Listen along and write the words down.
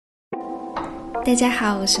大家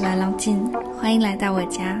好，我是蓝老静，欢迎来到我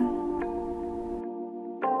家。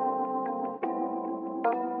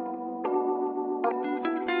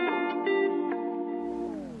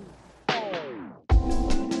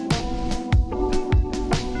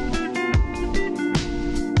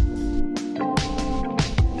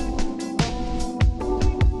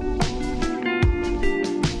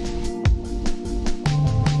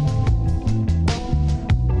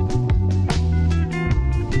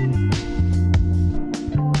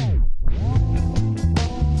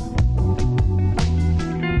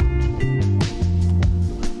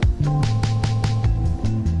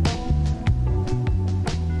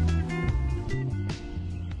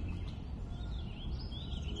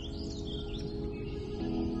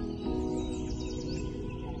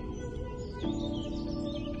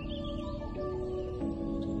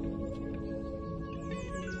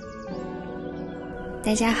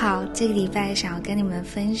大家好，这个礼拜想要跟你们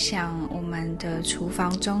分享我们的厨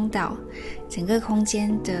房中岛整个空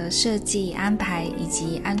间的设计安排以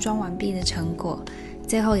及安装完毕的成果，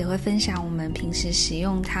最后也会分享我们平时使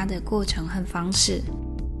用它的过程和方式。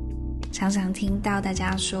常常听到大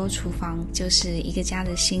家说厨房就是一个家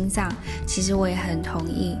的心脏，其实我也很同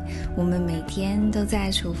意。我们每天都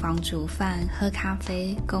在厨房煮饭、喝咖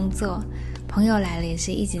啡、工作，朋友来了也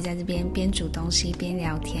是一直在这边边煮东西边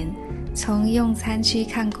聊天。从用餐区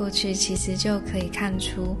看过去，其实就可以看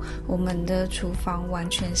出我们的厨房完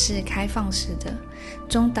全是开放式的。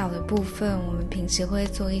中岛的部分，我们平时会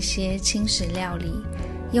做一些轻食料理。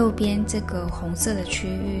右边这个红色的区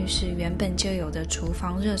域是原本就有的厨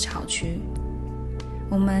房热炒区。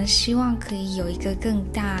我们希望可以有一个更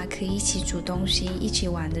大可以一起煮东西一起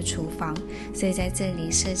玩的厨房，所以在这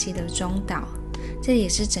里设计了中岛。这也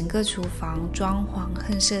是整个厨房装潢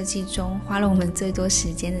和设计中花了我们最多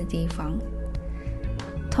时间的地方。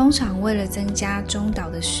通常为了增加中岛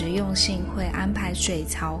的实用性会安排水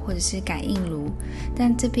槽或者是感应炉，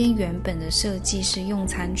但这边原本的设计是用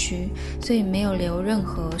餐区，所以没有留任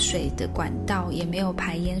何水的管道，也没有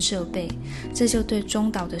排烟设备，这就对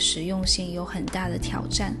中岛的实用性有很大的挑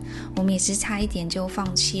战。我们也是差一点就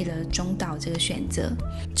放弃了中岛这个选择，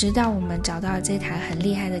直到我们找到了这台很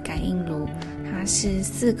厉害的感应炉。它是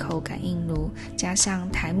4口感应炉，加上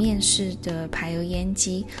台面式的排油烟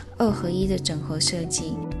机，2合1的整合设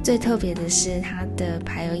计。最特别的是它的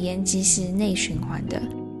排油烟机是内循环的，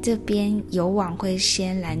这边油网会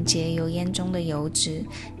先拦截油烟中的油脂，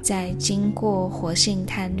再经过活性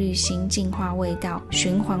炭滤芯净化味道，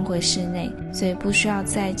循环回室内，所以不需要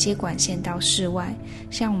再接管线到室外。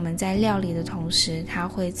像我们在料理的同时，它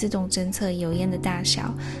会自动侦测油烟的大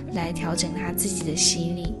小，来调整它自己的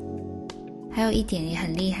吸力。还有一点也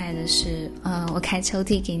很厉害的是，我开抽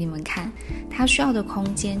屉给你们看，它需要的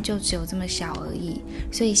空间就只有这么小而已，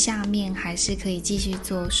所以下面还是可以继续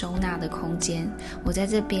做收纳的空间。我在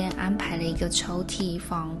这边安排了一个抽屉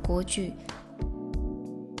放锅具，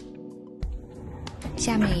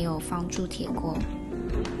下面也有放铸铁锅。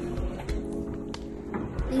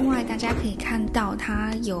另外大家可以看到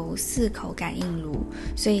它有4口感应炉，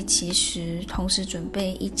所以其实同时准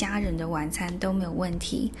备一家人的晚餐都没有问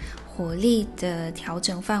题，火力的调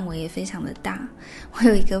整范围也非常的大。我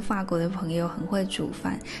有一个法国的朋友很会煮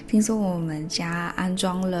饭，听说我们家安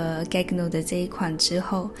装了 GAGGENAU 的这一款之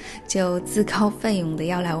后，就自告奋勇的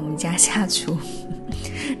要来我们家下厨。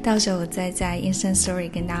到时候我再在 Instant Story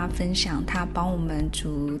跟大家分享他帮我们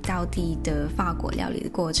煮道地的法国料理的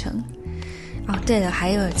过程。对了，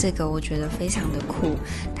还有这个我觉得非常的酷，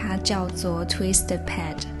它叫做 Twist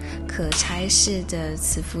Pad， 可拆式的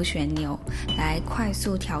磁浮旋钮，来快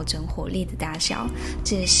速调整火力的大小。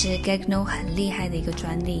这也是 GAGGENAU 很厉害的一个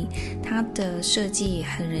专利，它的设计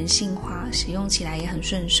很人性化，使用起来也很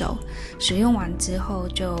顺手。使用完之后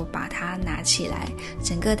就把它拿起来，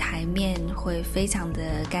整个台面会非常的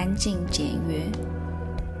干净简约。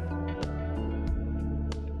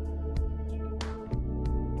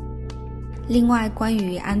另外关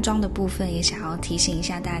于安装的部分也想要提醒一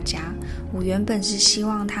下大家，我原本是希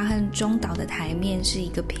望它和中岛的台面是一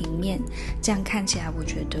个平面，这样看起来我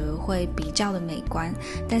觉得会比较的美观，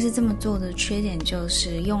但是这么做的缺点就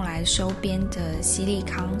是用来收边的矽利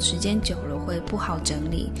康时间久了会不好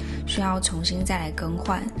整理，需要重新再来更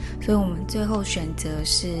换，所以我们最后选择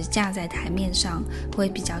是架在台面上会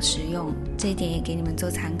比较实用，这一点也给你们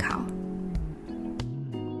做参考。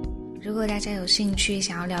如果大家有兴趣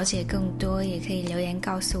想要了解更多，也可以留言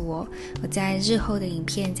告诉我，我在日后的影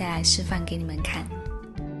片再来示范给你们看。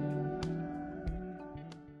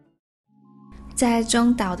在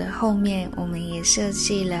中岛的后面，我们也设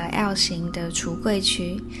计了 L 型的橱柜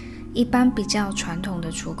区，一般比较传统的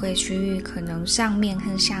橱柜区域，可能上面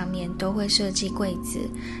和下面都会设计柜子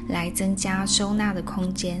来增加收纳的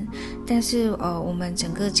空间，但是我们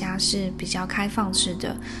整个家是比较开放式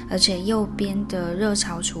的，而且右边的热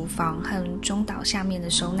潮厨房和中岛下面的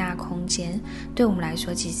收纳空间对我们来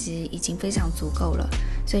说其实已经非常足够了，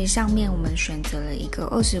所以上面我们选择了一个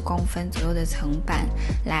20公分左右的层板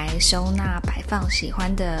来收纳摆放喜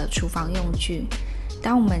欢的厨房用具。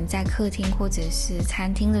当我们在客厅或者是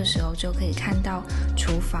餐厅的时候，就可以看到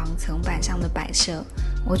厨房层板上的摆设。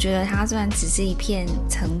我觉得它虽然只是一片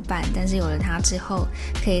层板，但是有了它之后，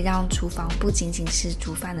可以让厨房不仅仅是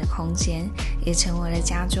煮饭的空间，也成为了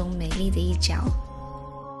家中美丽的一角。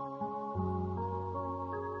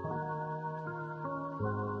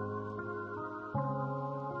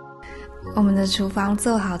我们的厨房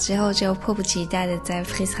做好之后，就迫不及待的在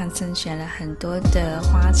Frieshansen 选了很多的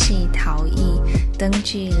花器、陶艺、灯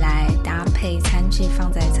具来搭配餐具放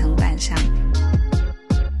在层板上。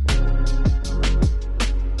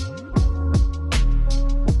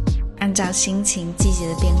按照心情、季节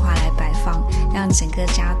的变化来摆放，让整个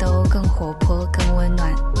家都更活泼、更温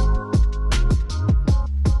暖。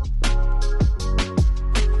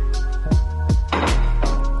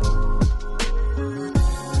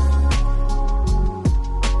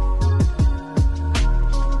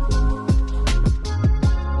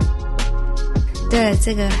对了，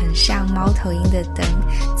这个很像猫头鹰的灯，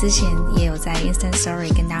之前也有在 Instant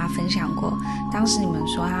Story 跟大家分享过。当时你们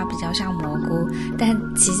说它比较像蘑菇，但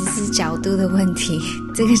其实是角度的问题。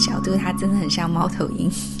这个角度它真的很像猫头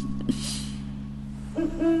鹰。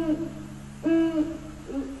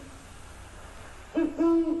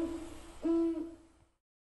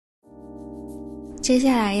接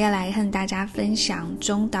下来要来和大家分享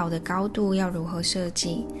中岛的高度要如何设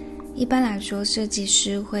计。一般来说，设计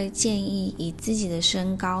师会建议以自己的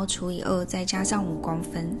身高除以2再加上5公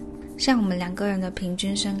分。像我们2个人的平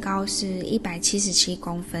均身高是177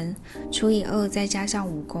公分，除以2再加上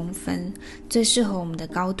5公分，最适合我们的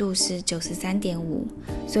高度是93.5，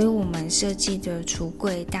所以我们设计的橱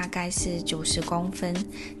柜大概是90公分，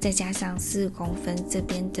再加上4公分这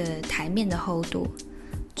边的台面的厚度。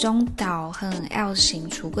中岛和 L 型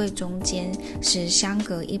橱柜中间是相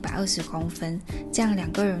隔120公分，这样2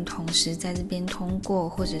个人同时在这边通过，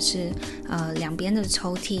或者是两边的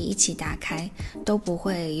抽屉一起打开，都不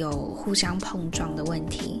会有互相碰撞的问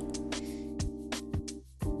题。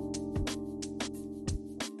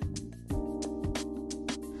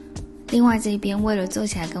另外这边为了做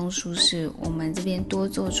起来更舒适，我们这边多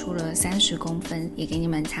做出了30公分，也给你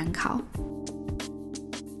们参考。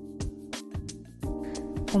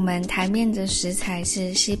我们台面的石材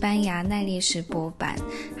是西班牙耐力石箔板，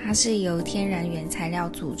它是由天然原材料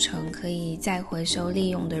组成，可以再回收利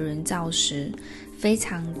用的人造石，非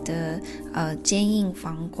常的坚硬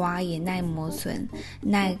防刮，也耐磨损，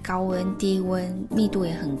耐高温低温，密度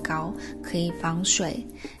也很高，可以防水。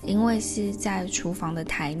因为是在厨房的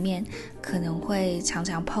台面，可能会常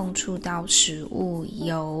常碰触到食物、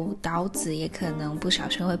油、刀子，也可能不小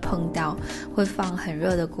心会碰到，会放很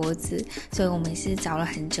热的锅子，所以我们是找了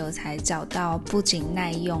很久才找到不仅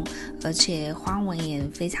耐用，而且花纹也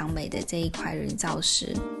非常美的这一块人造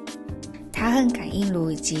石。它和感应炉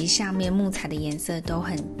以及下面木材的颜色都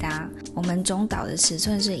很搭。我们中岛的尺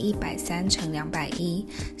寸是130×210，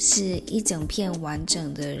是一整片完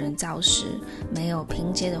整的人造石，没有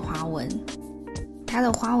拼接的花纹。它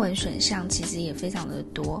的花纹选项其实也非常的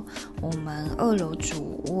多，我们2楼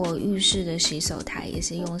主卧浴室的洗手台也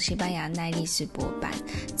是用西班牙耐力石箔板，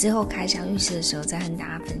之后开箱浴室的时候再和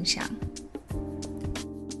大家分享。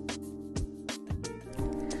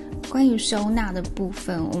关于收纳的部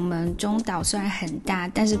分，我们中岛虽然很大，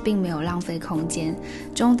但是并没有浪费空间。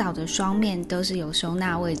中岛的双面都是有收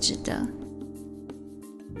纳位置的，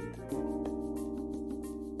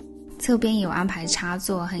侧边有安排插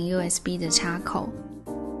座和 USB 的插口，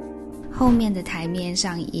后面的台面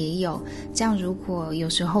上也有，这样如果有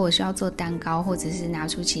时候我需要做蛋糕，或者是拿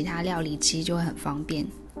出其他料理机就会很方便。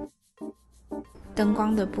灯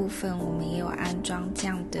光的部分我们也有安装这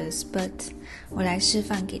样的 spot， 我来示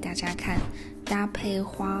范给大家看，搭配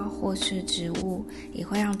花或是植物也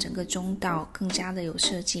会让整个中岛更加的有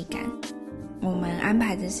设计感。我们安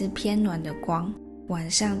排的是偏暖的光，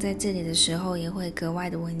晚上在这里的时候也会格外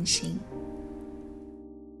的温馨。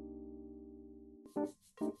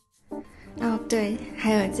哦对，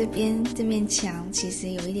还有这面墙其实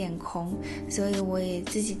有一点空，所以我也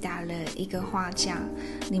自己打了一个画架。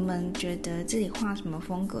你们觉得这里画什么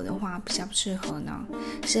风格的画比较适合呢？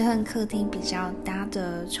是和客厅比较搭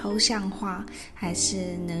的抽象画，还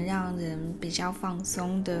是能让人比较放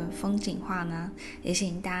松的风景画呢？也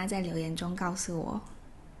请大家在留言中告诉我。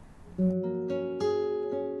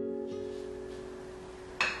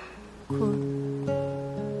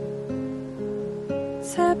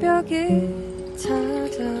 새벽이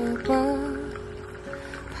찾아와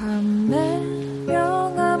밤의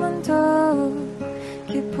명암은 더욱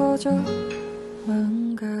깊어져만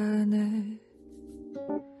가네。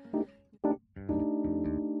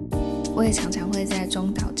我也常常会在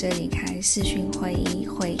中岛这里开视讯会议、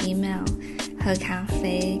回 email、喝咖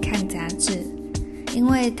啡、看杂志。因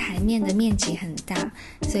为台面的面积很大，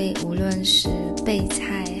所以无论是备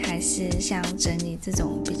菜还是像整理这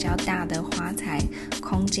种比较大的花材，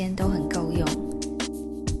空间都很够用。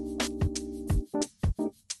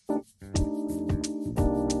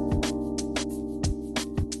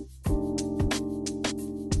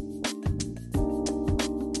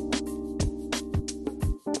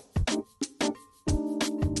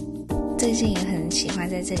最近也很喜欢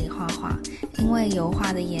在这里画画，因为油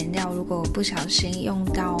画的颜料如果不小心用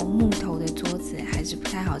到木头的桌子还是不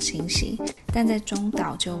太好清洗，但在中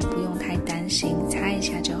岛就不用太担心，擦一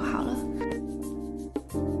下就好了。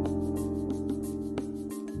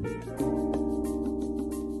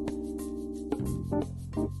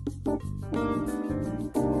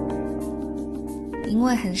因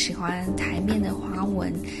为很喜欢台面的花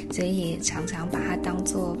纹，所以也常常把它当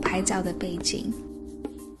作拍照的背景。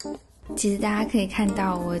其实大家可以看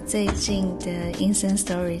到我最近的 Instagram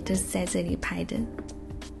Story 就是在这里拍的。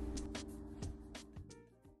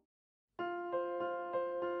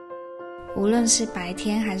无论是白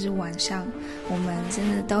天还是晚上，我们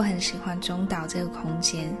真的都很喜欢中岛这个空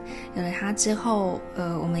间。有了它之后，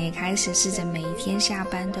我们也开始试着每一天下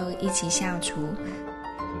班都一起下厨。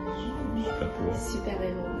Super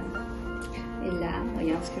héros. Et là,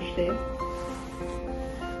 regarde ce que je fais.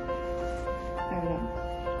 Voilà.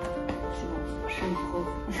 C'est bon, je suis une pro.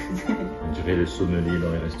 On dirait le sommelier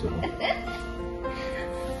dans les restaurants.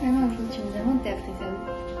 Ah non, tu me demandes, t'as appris ça où?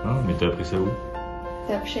 Ah, mais t'as appris ça où?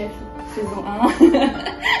 Top Chef, saison 1.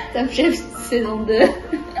 Top Chef, saison 2.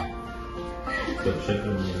 Top Chef,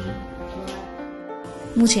 le menu.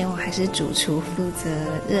 目前我还是主厨，负责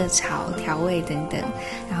热炒、调味等等，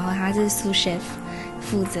然后他是sous chef，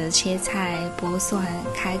负责切菜、剥蒜、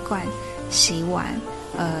开罐、洗碗，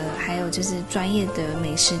还有就是专业的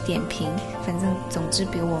美食点评，反正总之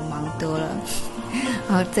比我忙多了。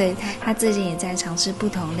对，他最近也在尝试不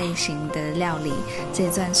同类型的料理，这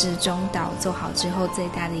也算是中岛做好之后最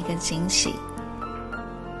大的一个惊喜。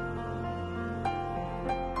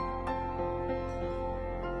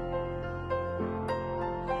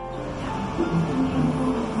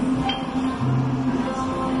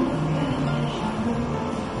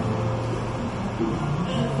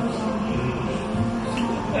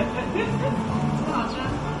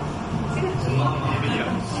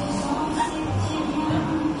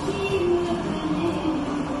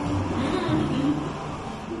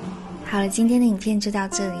好了，今天的影片就到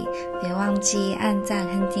这里，别忘记按赞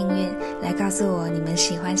和订阅，来告诉我你们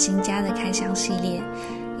喜欢新家的开箱系列，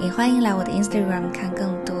也欢迎来我的 Instagram 看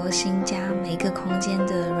更多新家每个空间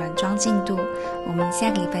的软装进度。我们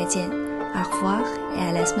下个礼拜见，au revoir et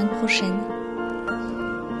à la semaine prochaine。